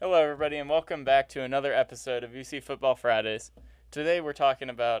everybody, and welcome back to another episode of UC Football Fridays. Today, we're talking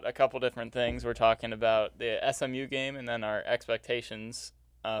about a couple different things. We're talking about the SMU game and then our expectations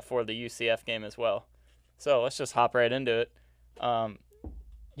for the UCF game as well. So let's just hop right into it.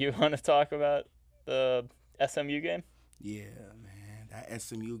 You want to talk about the SMU game? Yeah, man, that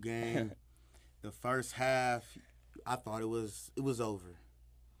SMU game, the first half, I thought it was over.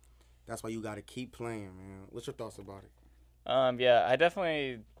 That's why you got to keep playing, man. What's your thoughts about it? Yeah, I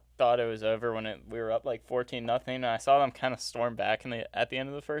definitely thought it was over when we were up like 14-0, and I saw them kind of storm back at the end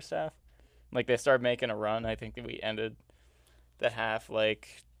of the first half. Like they started making a run. I think that we ended the half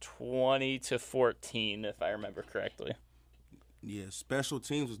like 20-14, if I remember correctly. Yeah, special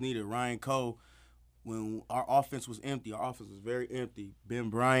teams was needed. Ryan Cole, when our offense was empty, our offense was very empty.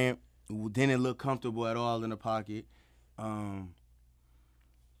 Ben Bryant didn't look comfortable at all in the pocket.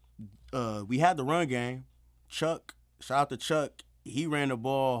 We had the run game. Chuck, shout out to Chuck. He ran the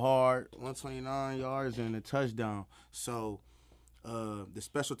ball hard, 129 yards and a touchdown. So the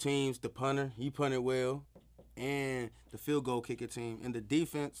special teams, the punter, he punted well, and the field goal kicker team. And the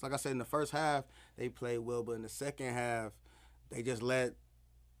defense, like I said, in the first half, they played well, but in the second half, they just let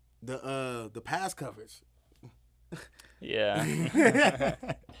the pass coverage. Yeah.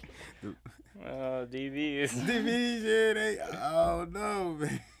 DBs. DBs, yeah, I don't know,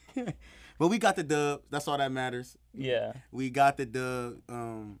 man. But we got the dub. That's all that matters. Yeah. We got the dub.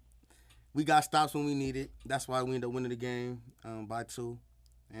 We got stops when we needed. That's why we ended up winning the game by 2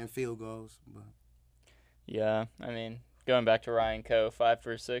 and field goals. But. Yeah, I mean, going back to Ryan Coe, 5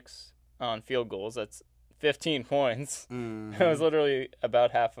 for 6 on field goals. That's 15 points. Mm-hmm. That was literally about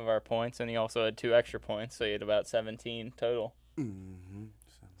half of our points, and he also had 2 extra points, so he had about 17 total. Mm-hmm.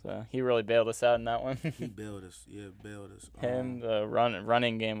 So he really bailed us out in that one. He bailed us. Yeah, bailed us. The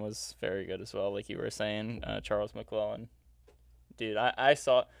running game was very good as well, like you were saying. Charles McClellan. Dude, I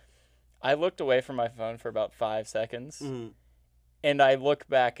looked away from my phone for about 5 seconds, and I look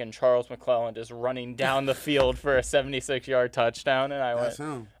back, and Charles McClellan is running down the field for a 76-yard touchdown, and That's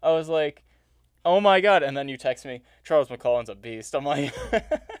him. I was like, oh my God. And then you text me, Charles McClellan's a beast. I'm like,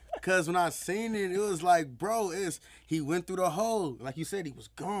 because when I seen it, it was like, bro, he went through the hole. Like you said, he was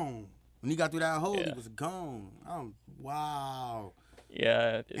gone. When he got through that hole, he was gone. Wow.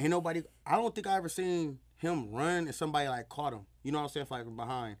 Yeah. Ain't nobody, I don't think I ever seen him run and somebody like caught him. You know what I'm saying? Like from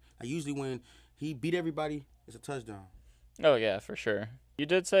behind. Like usually when he beat everybody, it's a touchdown. Oh yeah, for sure. You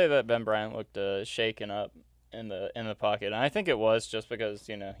did say that Ben Bryant looked shaken up in the pocket, and I think it was just because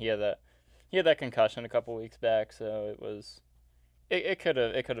he had that concussion a couple weeks back, so it could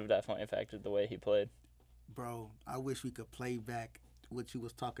have definitely affected the way he played. Bro, I wish we could play back what you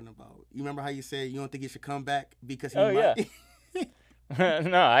was talking about. You remember how you said you don't think he should come back because he might? Yeah.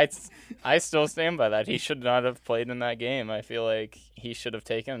 No, I still stand by that. He should not have played in that game. I feel like he should have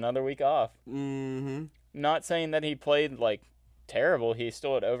taken another week off. Mm-hmm. Not saying that he played like terrible. He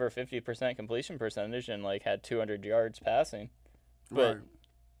still had over 50% completion percentage and like had 200 yards passing. But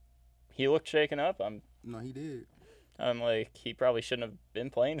he looked shaken up. No, he did. I'm like, he probably shouldn't have been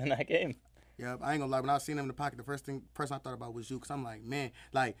playing in that game. Yeah, I ain't gonna lie. When I seen him in the pocket, the person I thought about was you, because I'm like, man,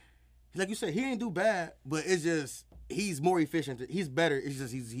 like you said, he ain't do bad, but it's just he's more efficient. He's better. It's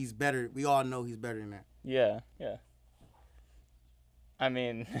just he's better. We all know he's better than that. Yeah. I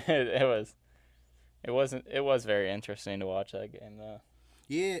mean, it was very interesting to watch that game though.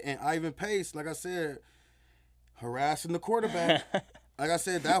 Yeah, and Ivan Pace, like I said, harassing the quarterback. Like I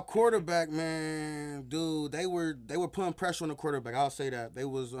said, that quarterback, man, dude, they were putting pressure on the quarterback. I'll say that. They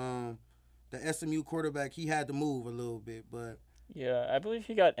was the SMU quarterback, he had to move a little bit, but yeah, I believe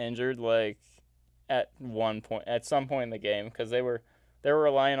he got injured like at some point in the game, because they were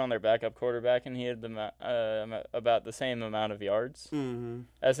relying on their backup quarterback, and he had about the same amount of yards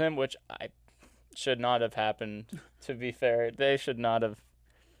as him, which should not have happened. To be fair, they should not have.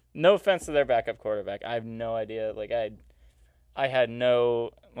 No offense to their backup quarterback, I have no idea. Like I had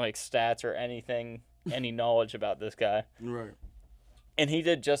no like stats or anything, any knowledge about this guy. Right. And he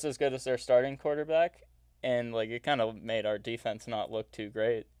did just as good as their starting quarterback, and like it kind of made our defense not look too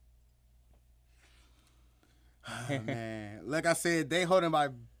great. Oh, man, like I said, they holding my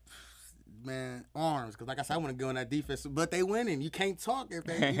arms, because like I said, I want to go in that defense, but they winning. You can't talk if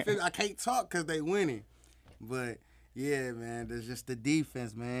they. I can't talk because they winning. But yeah, man, there's just the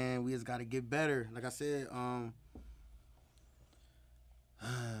defense, man. We just got to get better. Like I said,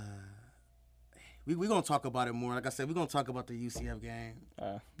 we gonna talk about it more. Like I said, we're gonna talk about the UCF game.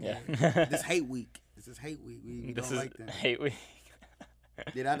 Yeah. This hate week. This is hate week. We don't like that. Hate week.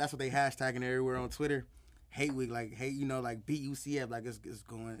 Yeah, that's what they hashtagging everywhere on Twitter. Hate week, like hate, like beat UCF, like it's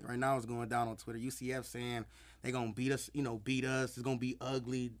going right now. It's going down on Twitter. UCF saying they gonna beat us, beat us. It's gonna be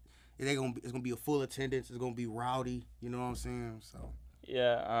ugly. it's gonna be a full attendance. It's gonna be rowdy. You know what I'm saying? So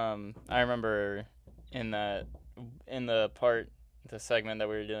Yeah, I remember in the segment that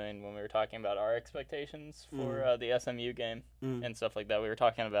we were doing when we were talking about our expectations for the SMU game and stuff like that. We were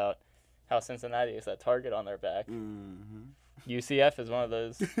talking about how Cincinnati is that target on their back. UCF is one of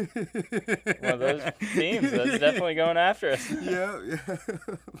those teams that's definitely going after us. Yeah.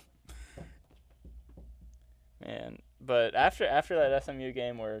 Man, but after that SMU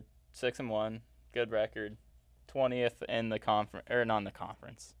game, we're 6-1, good record, 20th in the conference, or not in the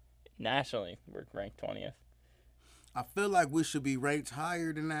conference, nationally we're ranked 20th. I feel like we should be ranked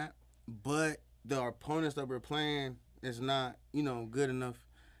higher than that, but the opponents that we're playing is not, good enough.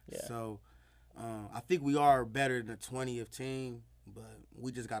 Yeah. So I think we are better than the 20th team, but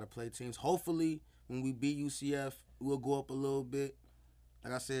we just got to play teams. Hopefully, when we beat UCF, we'll go up a little bit.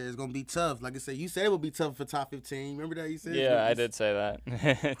 Like I said, it's going to be tough. Like I said, you said it would be tough for top 15. Remember that you said? Yeah, I did say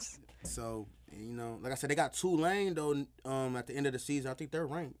that. So, like I said, they got Tulane, though, at the end of the season. I think they're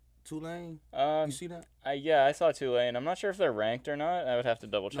ranked. Tulane? You see that? Yeah, I saw Tulane. I'm not sure if they're ranked or not. I would have to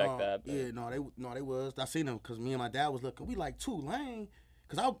double check that. But. Yeah, they was. I seen them because me and my dad was looking. We like Tulane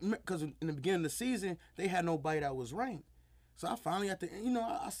because in the beginning of the season they had nobody that was ranked. So I finally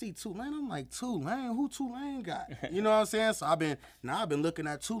I see Tulane. I'm like, Tulane? Who Tulane got? You know what I'm saying? So I've been looking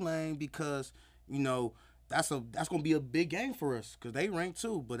at Tulane because that's gonna be a big game for us because they ranked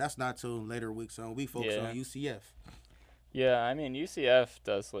too, but that's not till later weeks. So we focus on UCF. Yeah, I mean UCF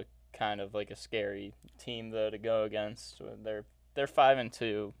does look kind of like a scary team though to go against. They're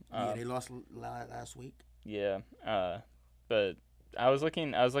 5-2. Yeah, they lost last week. Yeah, but I was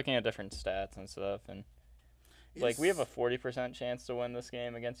looking at different stats and stuff, and we have a 40% chance to win this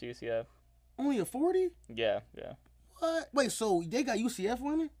game against UCF. Only a 40? Yeah. What? Wait, so they got UCF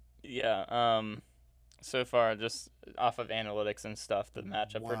winning? Yeah. So far, just off of analytics and stuff, the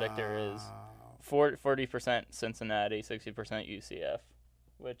matchup predictor is 40% Cincinnati, 60% UCF,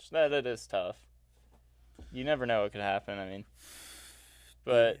 which that is tough. You never know what could happen. I mean,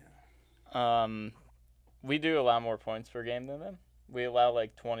 but we do allow more points per game than them. We allow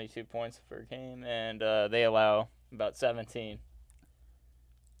 22 points per game, and they allow about 17.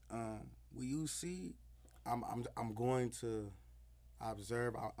 Will you see? I'm going to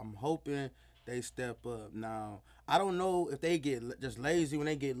observe. I'm hoping they step up. Now, I don't know if they get just lazy when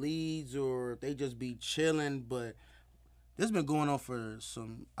they get leads or if they just be chilling, but this has been going on for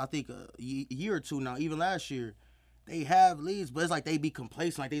I think a year or two now. Even last year, they have leads, but it's like they be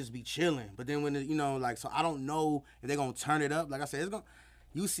complacent, like they just be chilling. But then when so I don't know if they're gonna turn it up. Like I said,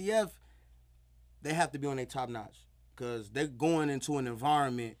 UCF. They have to be on their top notch because they're going into an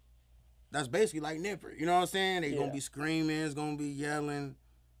environment that's basically like Nippert. You know what I'm saying? They're gonna be screaming, it's gonna be yelling.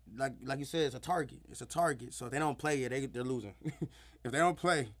 Like you said, it's a target. It's a target. So if they don't play it, they're losing. If they don't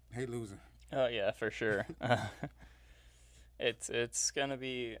play, they losing. Oh yeah, for sure. It's gonna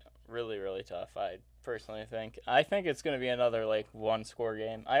be really, really tough. I personally think. I think it's gonna be another one-score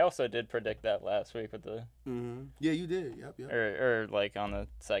game. I also did predict that last week with the. Mm-hmm. Yeah, you did. Yep. Or on the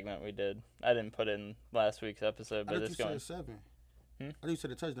segment we did. I didn't put in last week's episode, but it's going. I thought you said 7. I thought you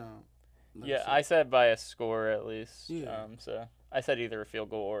said a touchdown. Yeah, I said by a score at least. Yeah. So I said either a field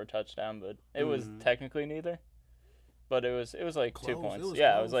goal or a touchdown, but it was technically neither. But it was close. 2 points.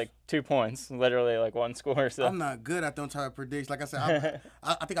 It was 2 points, literally one score. So I'm not good at them type of predictions. Like I said,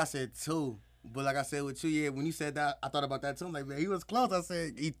 I think I said 2. But like I said with you, when you said that, I thought about that too. I'm like, man, he was close. I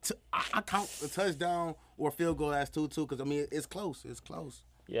said I count a touchdown or a field goal as 2-2 because it's close. It's close.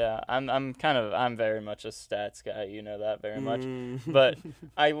 Yeah, I'm very much a stats guy. You know that very much. But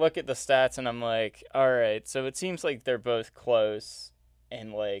I look at the stats and I'm like, all right, so it seems like they're both close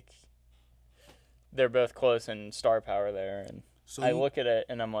and they're both close in star power there. And so I look at it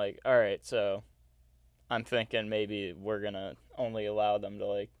and I'm like, all right, so I'm thinking maybe we're gonna only allow them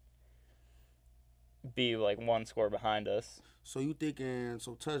to be 1 score behind us. So you thinking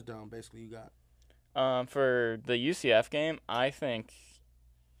touchdown basically you got? For the UCF game, I think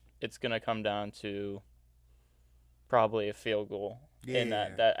it's gonna come down to probably a field goal. Yeah. In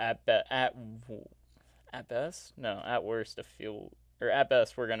that at best, no, at worst a field, or at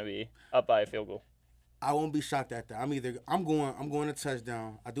best we're gonna be up by a field goal. I won't be shocked at that. I'm going to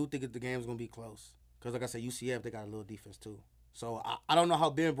touchdown. I do think the game's gonna be close because like I said, UCF they got a little defense too. So I don't know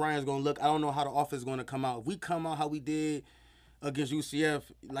how Ben Bryant's gonna look. I don't know how the offense is gonna come out. If we come out how we did against UCF,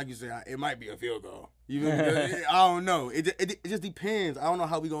 like you said, it might be a field goal. I don't know. It just depends. I don't know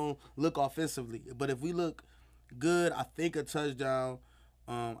how we gonna look offensively. But if we look good, I think a touchdown.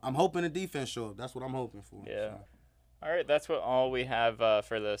 I'm hoping the defense show up. That's what I'm hoping for. Yeah. So. All right, that's all we have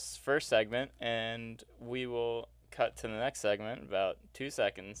for this first segment, and we will cut to the next segment in about 2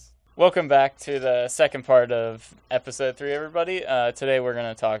 seconds. Welcome back to the second part of episode 3, everybody. Today we're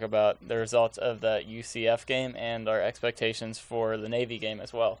going to talk about the results of the UCF game and our expectations for the Navy game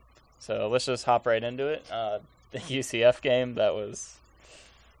as well. So let's just hop right into it. The UCF game, that was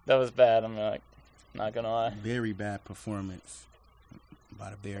bad. I'm not going to lie. Very bad performance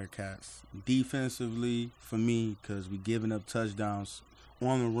by the Bearcats. Defensively, for me, because we giving up touchdowns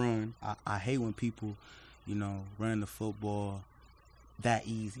on the run. I hate when people, run the football that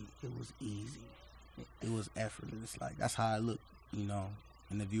easy. It was easy. It was effortless. Like, that's how I look, in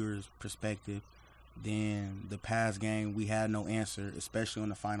the viewer's perspective. Then the pass game, we had no answer, especially on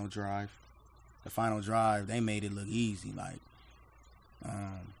the final drive. The final drive, they made it look easy. Like,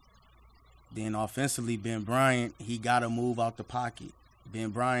 then offensively, Ben Bryant, he got to move out the pocket. Ben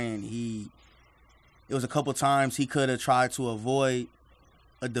Bryant, it was a couple times he could have tried to avoid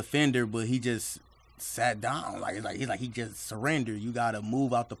a defender, but he just sat down. He just surrendered. You gotta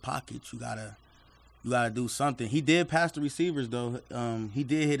move out the pocket. You gotta do something. He did pass the receivers though. He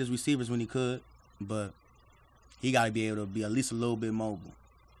did hit his receivers when he could, but he gotta be able to be at least a little bit mobile.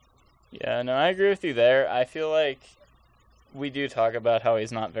 Yeah, no, I agree with you there. I feel like we do talk about how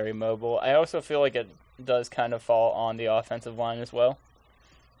he's not very mobile. I also feel like it does kind of fall on the offensive line as well.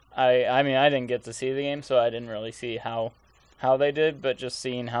 I mean, I didn't get to see the game, so I didn't really see how they did, but just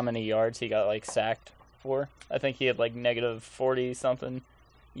seeing how many yards he got, sacked for. I think he had, negative 40-something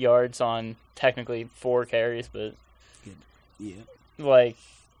yards on technically 4 carries, but... Yeah.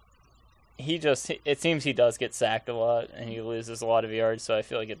 It seems he does get sacked a lot, and he loses a lot of yards, so I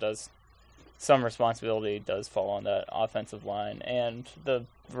feel like some responsibility does fall on that offensive line. And the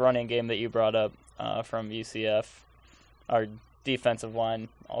running game that you brought up from UCF, our defensive line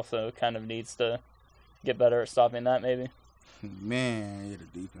also kind of needs to get better at stopping that, maybe. Man, yeah,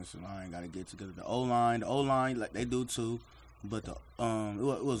 the defensive line got to get together. The O-line, they do too. But it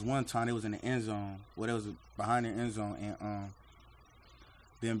was one time it was in the end zone. Well, it was behind the end zone, and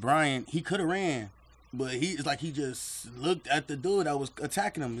Ben Bryant, he could have ran, but he just looked at the dude that was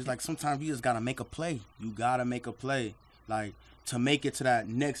attacking him. It's like sometimes you just gotta make a play. You gotta make a play, to make it to that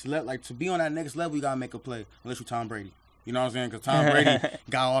next level. To be on that next level, you gotta make a play. Unless you're Tom Brady. You know what I'm saying? Because Tom Brady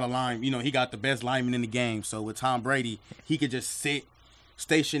got all the line. He got the best lineman in the game. So with Tom Brady, he could just sit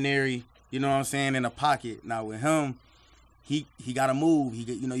stationary, in the pocket. Now with him, he got to move.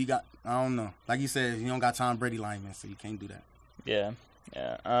 I don't know. Like you said, you don't got Tom Brady linemen, so you can't do that. Yeah.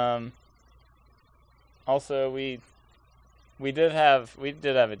 Also, we did have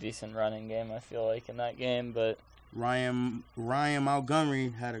a decent running game, I feel like, in that game, but Ryan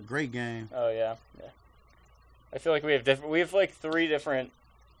Montgomery had a great game. Oh yeah. I feel like we have 3 different,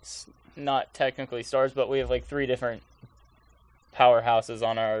 not technically stars, but we have 3 different powerhouses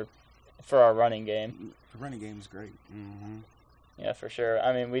for our running game. The running game is great. Mm-hmm. Yeah, for sure.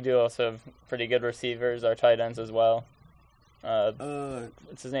 I mean, we do also have pretty good receivers, our tight ends as well.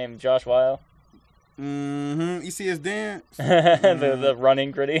 What's his name? Josh Weil. Mm-hmm. You see his dance? the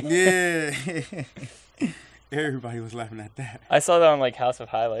running gritty. Yeah. Everybody was laughing at that. I saw that on House of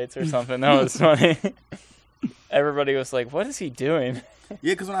Highlights or something. That was funny. Everybody was like, "What is he doing?"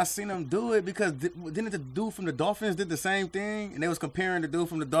 Yeah, because when I seen him do it, because didn't the dude from the Dolphins did the same thing, and they was comparing the dude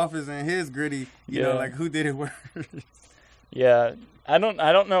from the Dolphins and his gritty. You know, who did it worse? Yeah, I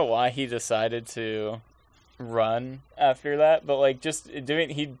don't know why he decided to run after that, but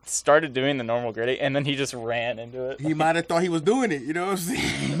he started doing the normal gritty, and then he just ran into it. He might have thought he was doing it. You know what I'm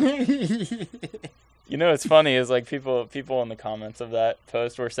saying? What's funny is people in the comments of that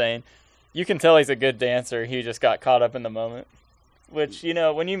post were saying, you can tell he's a good dancer. He just got caught up in the moment. Which,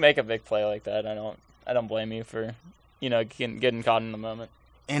 when you make a big play like that, I don't blame you for, getting caught in the moment.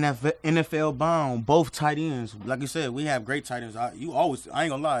 NFL bound, both tight ends. Like you said, we have great tight ends. I ain't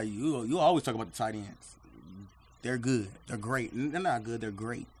gonna lie, you always talk about the tight ends. They're good. They're great. They're not good. They're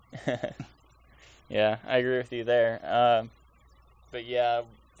great. Yeah, I agree with you there. But yeah,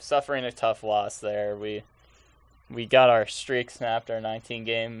 suffering a tough loss there. We got our streak snapped, our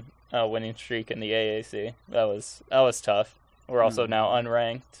 19-game winning streak in the AAC. That was tough. We're also now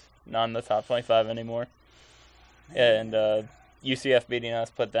unranked, not in the top 25 anymore. And UCF beating us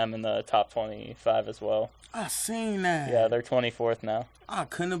put them in the top 25 as well. I seen that. Yeah, they're 24th now. I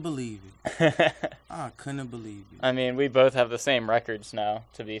couldn't believe it. I mean, we both have the same records now,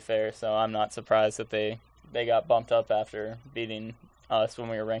 to be fair, so I'm not surprised that they got bumped up after beating us when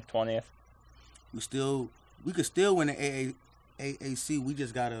we were ranked 20th. We could still win the AAC. We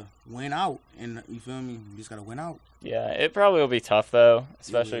just gotta win out, and you feel me? We just gotta win out. Yeah, it probably will be tough though,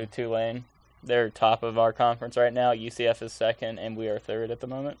 especially with Tulane. They're top of our conference right now. UCF is second, and we are third at the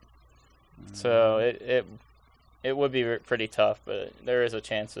moment. So it would be pretty tough, but there is a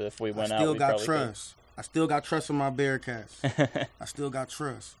chance that if we win out, we probably trust. I still got trust in my Bearcats. could. I still got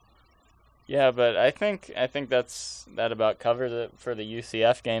trust. Yeah, but I think that about covers it for the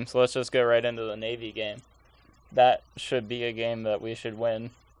UCF game. So let's just go right into the Navy game. That should be a game that we should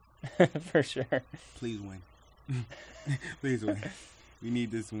win for sure. Please win. Please win. We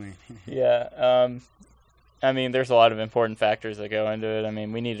need this win. Yeah. I mean, there's a lot of important factors that go into it. I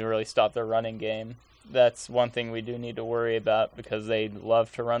mean, we need to really stop their running game. That's one thing we do need to worry about because they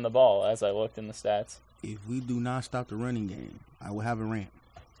love to run the ball, as I looked in the stats. If we do not stop the running game, I will have a rant.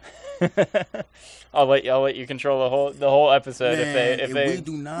 I'll let you control the whole episode. Man, if we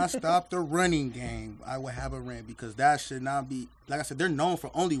do not stop the running game, I will have a rant because that should not be. Like I said, they're known for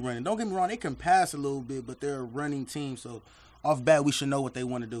only running. Don't get me wrong; they can pass a little bit, but they're a running team. So off bat, we should know what they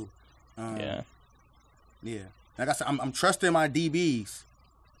want to do. Yeah. Like I said, I'm trusting my DBs.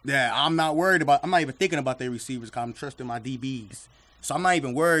 Yeah, I'm not worried about. I'm not even thinking about their receivers because I'm trusting my DBs. So I'm not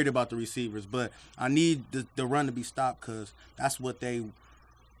even worried about the receivers, but I need the run to be stopped because that's what they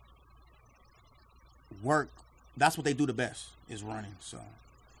work. That's what they do the best is running. So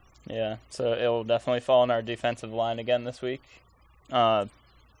yeah, so it will definitely fall on our defensive line again this week. That's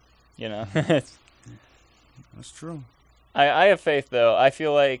true. I have faith though. I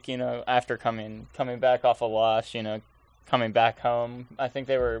feel like after coming back off a loss, coming back home. I think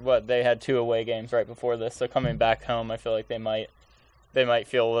they had 2 away games right before this. So coming back home, I feel like they might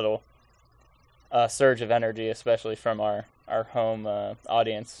feel a little surge of energy, especially from our home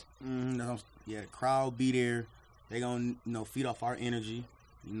audience. Mm-hmm. Yeah, the crowd be there. They gonna feed off our energy.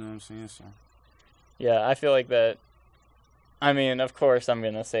 You know what I'm saying? So yeah, I feel like that. I mean, of course, I'm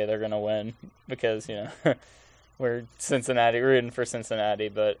gonna say they're gonna win because we're Cincinnati, rooting for Cincinnati.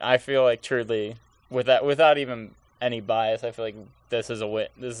 But I feel like truly, without even any bias, I feel like this is a win.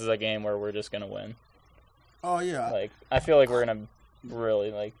 This is a game where we're just gonna win. Oh yeah. Like I feel like we're gonna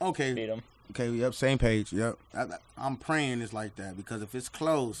really beat them. Okay, yep, same page. Yep, I'm praying it's like that because if it's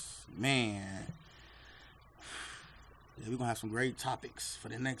close, man, yeah, we're gonna have some great topics for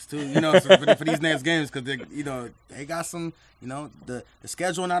the next 2. For these next games because they got some. The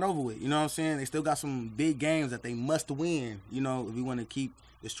schedule not over with. You know what I'm saying? They still got some big games that they must win. If we want to keep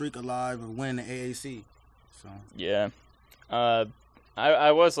the streak alive and win the AAC. So yeah,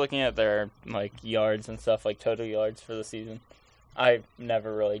 I was looking at their yards and stuff, total yards for the season. I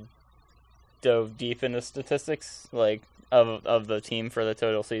never really dove deep into statistics of the team for the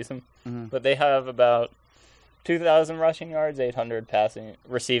total season, but they have about 2,000 rushing yards, 800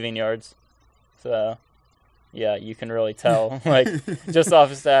 receiving yards. So yeah, you can really tell just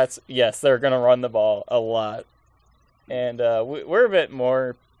off of stats. Yes, they're gonna run the ball a lot, and we're a bit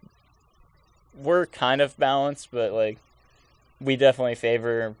more. We're kind of balanced, but we definitely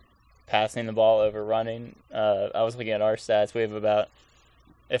favor passing the ball over running. I was looking at our stats. We have about,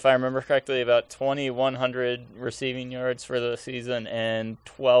 if I remember correctly, about 2,100 receiving yards for the season and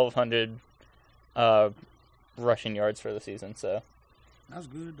 1,200 rushing yards for the season. So that's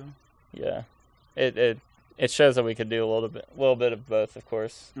good though. Yeah, it shows that we could do a little bit of both, of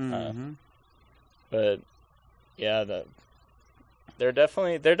course. But yeah, they're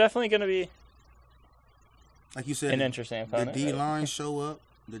definitely going to be. Like you said, an interesting opponent. The D-line show up,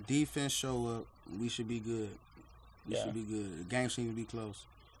 the defense show up, we should be good. We should be good. The game seems to be close.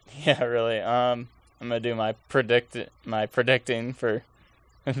 Yeah, really. I'm gonna do my predicting for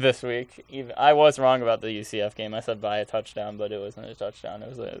this week. I was wrong about the UCF game. I said by a touchdown, but it wasn't a touchdown.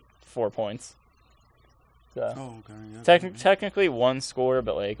 It was 4 points. So okay. Yeah, technically 1 score,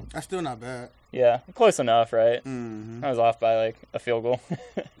 but that's still not bad. Yeah, close enough, right? Mm-hmm. I was off by a field goal.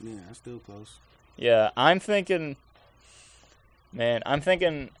 Yeah, that's still close. Yeah, I'm thinking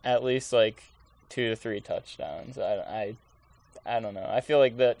at least 2 to 3 touchdowns. I don't know. I feel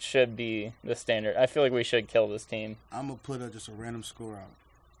like that should be the standard. I feel like we should kill this team. I'm going to put just a random score out.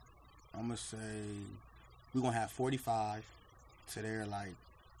 I'm going to say we're going to have 45 to their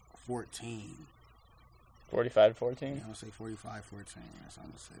 14. 45-14? Yeah, I'm going to say 45-14. That's what I'm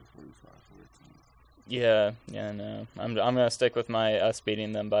going to say, 45-14. Yeah, no. I'm gonna stick with my us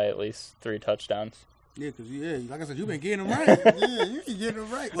beating them by at least 3 touchdowns. Yeah, because like I said, you've been getting them right. Yeah, you can get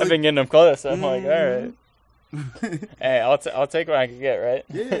them right. I've been getting them close. I'm all right. Hey, I'll take what I can get, right?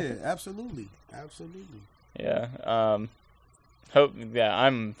 Yeah, absolutely. Yeah. I'm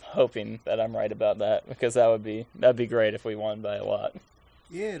hoping that I'm right about that because that'd be great if we won by a lot.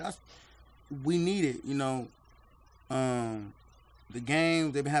 Yeah, we need it. The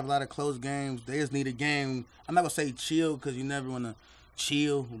games, they've been having a lot of close games. They just need a game. I'm not going to say chill because you never want to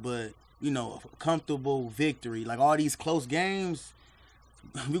chill, but, a comfortable victory. All these close games,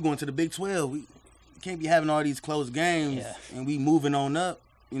 we're going to the Big 12. can't be having all these close games Yeah. and we moving on up.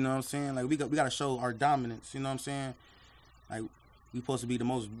 You know what I'm saying? Like we got to show our dominance. You know what I'm saying? Like we supposed to be the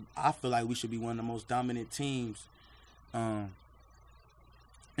most. I feel like we should be one of the most dominant teams, in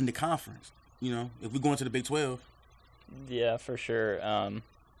the conference. You know, if we go into the Big 12. Yeah, for sure.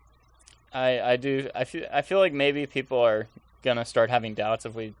 I feel like maybe people are gonna start having doubts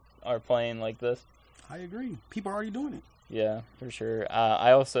if we are playing like this. I agree. People are already doing it. Yeah, for sure.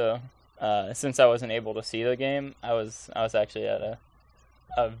 I also, since I wasn't able to see the game, I was actually at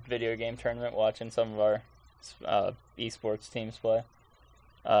a video game tournament watching some of our esports teams play.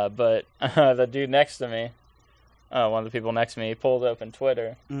 But the dude next to me, one of the people next to me, he pulled open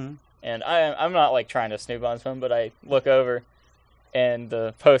Twitter, and I'm not like trying to snoop on him, but I look over, and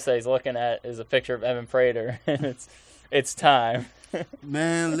the post that he's looking at is a picture of Evan Prater, and it's time.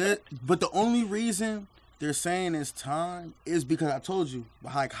 Man, but the only reason they're saying it's time is because I told you,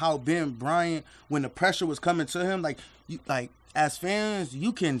 like how Ben Bryant, when the pressure was coming to him, like as fans,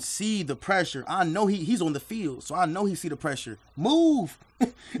 you can see the pressure. I know he's on the field, so I know he see the pressure. Move,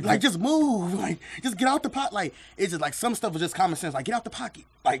 like just move, like just get out the pot. Like it's just like some stuff is just common sense. Like get out the pocket.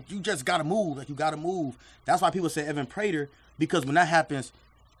 Like you just gotta move. Like you gotta move. That's why people say Evan Prater, because when that happens,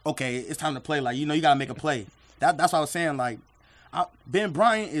 okay, it's time to play. Like you gotta make a play. That's what I was saying. Like Ben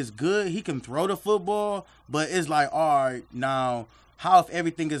Bryant is good. He can throw the football, but it's like, all right, now how if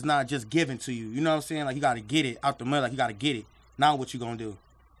everything is not just given to you? You know what I'm saying? Like you gotta get it out the mud. Like you gotta get it. Now what you gonna do?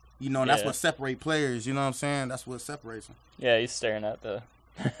 You know, and that's what separates players. You know what I'm saying? That's what separates them. Yeah, he's staring at the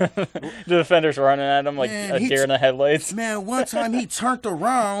defender's running at him like a deer in the headlights. Man, one time he turned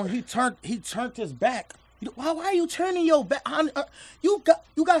around. He turned his back. Why are you turning your back? You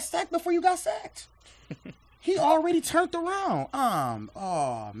got sacked before you got sacked. He already turned around.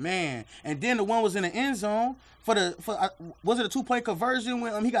 Oh man! And then the one was in the end zone was it a 2-point conversion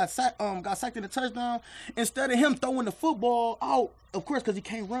when he got sacked in the touchdown? Instead of him throwing the football out, of course, because he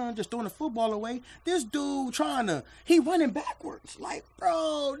can't run, just throwing the football away. This dude he running backwards. Like,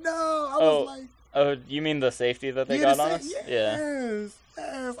 bro, no. I was like, oh, you mean the safety that they got on us? Yes.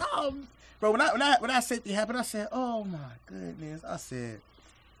 Bro, when that safety happened, I said, oh my goodness. I said,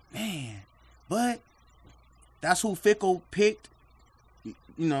 man, but. That's who Fickle picked.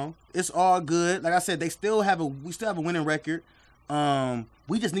 You know, it's all good. Like I said, we still have a winning record.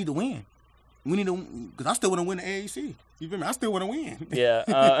 We just need to win. We need to, because I still want to win the AAC. You feel me? I still want to win.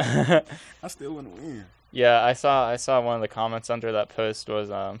 Yeah. I still want to win. Yeah, I saw one of the comments under that post was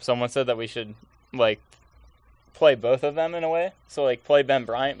someone said that we should like play both of them in a way. So like play Ben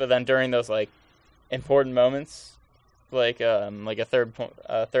Bryant, but then during those like important moments, like a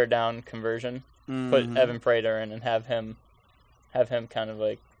third down conversion. Put Evan Prater in and have him kind of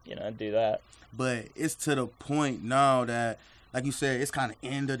like, do that. But it's to the point now that, like you said, it's kind of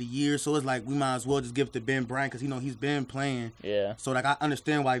end of the year, so it's like we might as well just give it to Ben Bryant because he's been playing. Yeah. So like I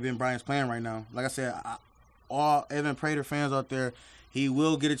understand why Ben Bryant's playing right now. Like I said, all Evan Prater fans out there, he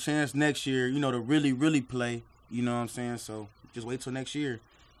will get a chance next year, to really really play. You know what I'm saying? So just wait till next year,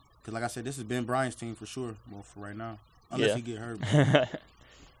 because like I said, this is Ben Bryant's team for sure. Well, for right now, unless he get hurt.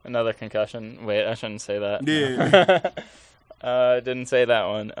 Another concussion. Wait, I shouldn't say that. Yeah. Didn't say that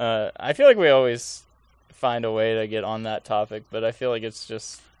one. I feel like we always find a way to get on that topic, but I feel like it's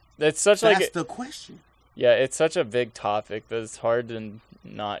such That's the question. Yeah, it's such a big topic that it's hard to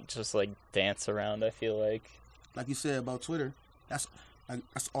not just like dance around, I feel like. Like you said about Twitter, that's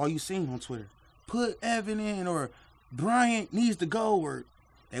all you seen on Twitter. Put Evan in, or Bryant needs to go, or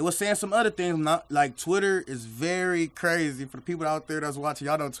they were saying some other things. Not like Twitter is very crazy for the people out there that's watching.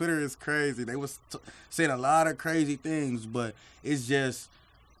 Y'all know Twitter is crazy. They was saying a lot of crazy things, but it's just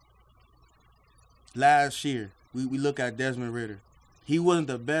last year we look at Desmond Ridder. He wasn't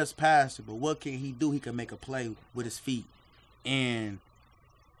the best passer, but what can he do? He can make a play with his feet. And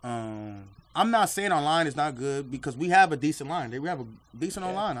I'm not saying our line is not good, because we have a decent line. We have a decent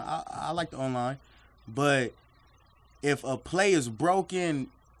online. I like the online, but if a play is broken,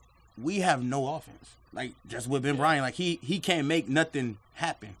 we have no offense. Like, just with Ben Bryant, like, he can't make nothing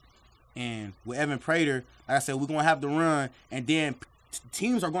happen. And with Evan Prater, like I said, we're going to have to run, and then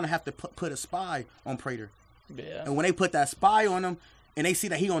teams are going to have to put a spy on Prater. Yeah. And when they put that spy on him, and they see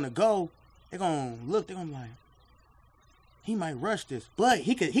that he on the go, they're going to look, they're going to be like, he might rush this. But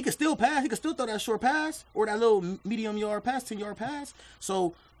he could still pass. He could still throw that short pass, or that little medium yard pass, 10-yard pass.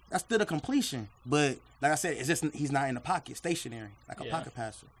 So that's still a completion. But like I said, it's just he's not in the pocket, stationary, like a pocket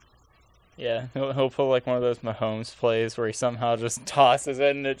passer. Yeah, he'll pull like one of those Mahomes plays where he somehow just tosses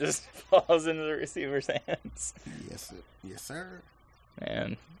it and it just falls into the receiver's hands. Yes, sir.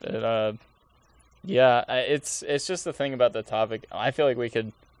 And it's just the thing about the topic. I feel like we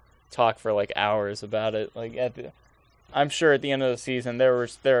could talk for like hours about it. Like I'm sure at the end of the season there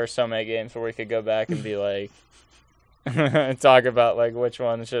are so many games where we could go back and be like talk about like which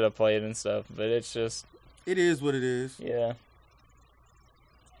one should have played and stuff. But it's just it is what it is. Yeah.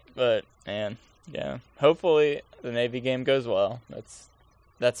 But man, yeah. Hopefully the Navy game goes well.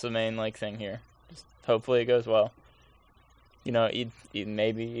 That's the main like thing here. Just hopefully it goes well. You know,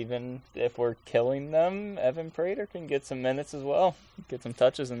 maybe even if we're killing them, Evan Prater can get some minutes as well. Get some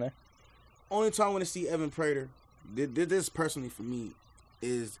touches in there. Only time I want to see Evan Prater, this personally for me,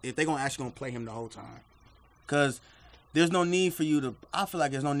 is if they're actually going to play him the whole time. Because there's no need for you to, I feel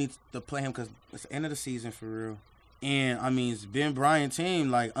like there's no need to play him because it's the end of the season for real. And, I mean, it's Ben Bryant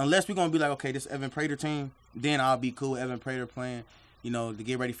team. Like, unless we're going to be like, okay, this Evan Prater team, then I'll be cool with Evan Prater playing, you know, to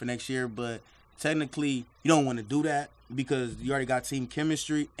get ready for next year. But technically, you don't want to do that because you already got team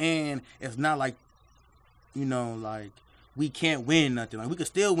chemistry. And it's not like, you know, like, we can't win nothing. Like, we could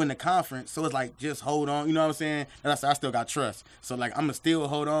still win the conference. So it's like, just hold on. You know what I'm saying? And I still got trust. So, like, I'm going to still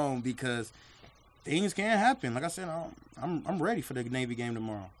hold on because things can happen. Like I said, I'm ready for the Navy game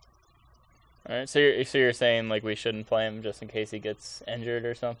tomorrow. All right, so you're saying like we shouldn't play him just in case he gets injured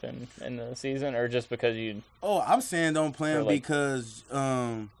or something in the season, or just because you? Oh, I'm saying don't play him like, because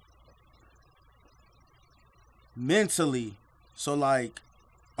mentally. So like,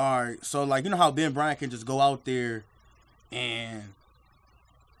 all right, so like you know how Ben Bryant can just go out there, and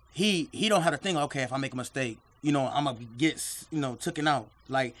he don't have to think, okay, if I make a mistake, you know, I'm gonna get taken out.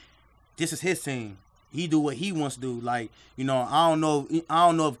 Like this is his team. He do what he wants to do. Like, you know, I don't know if I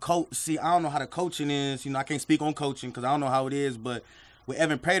don't know how the coaching is. You know, I can't speak on coaching because I don't know how it is. But with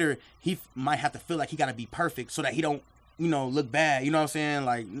Evan Prater, he might have to feel like he got to be perfect so that he don't, you know, look bad. You know what I'm saying?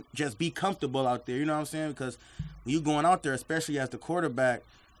 Like, just be comfortable out there. You know what I'm saying? Because when you going out there, especially as the quarterback,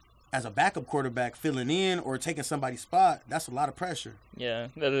 as a backup quarterback, filling in or taking somebody's spot, that's a lot of pressure. Yeah,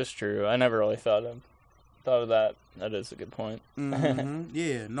 that is true. I never really thought of that. That is a good point. Mm-hmm.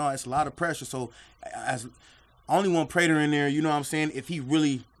 Yeah, no, it's a lot of pressure. So, as I only want Prater in there, you know what I'm saying? If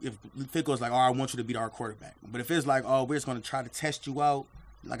it goes like, oh, I want you to be our quarterback. But if it's like, oh, we're just going to try to test you out,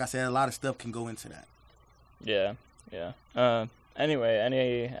 like I said, a lot of stuff can go into that. Yeah, yeah. Anyway,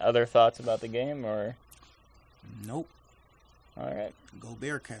 any other thoughts about the game or? Nope. All right. Go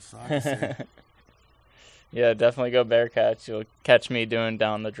Bearcats, so I can say. Yeah, definitely go Bearcats. You'll catch me doing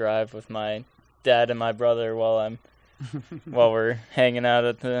down the drive with my dad and my brother while we're hanging out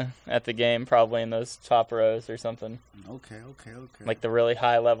at the game, probably in those top rows or something. Okay. Like the really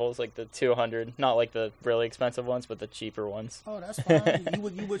high levels, like the 200, not like the really expensive ones, but the cheaper ones. Oh, that's fine.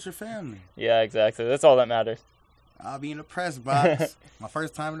 you with your family. Yeah, exactly. That's all that matters. I'll be in the press box. My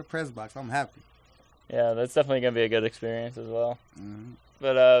first time in the press box. I'm happy. Yeah, that's definitely gonna be a good experience as well. Mm-hmm.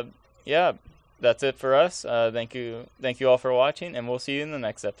 But yeah, that's it for us. Thank you all for watching, and we'll see you in the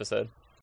next episode.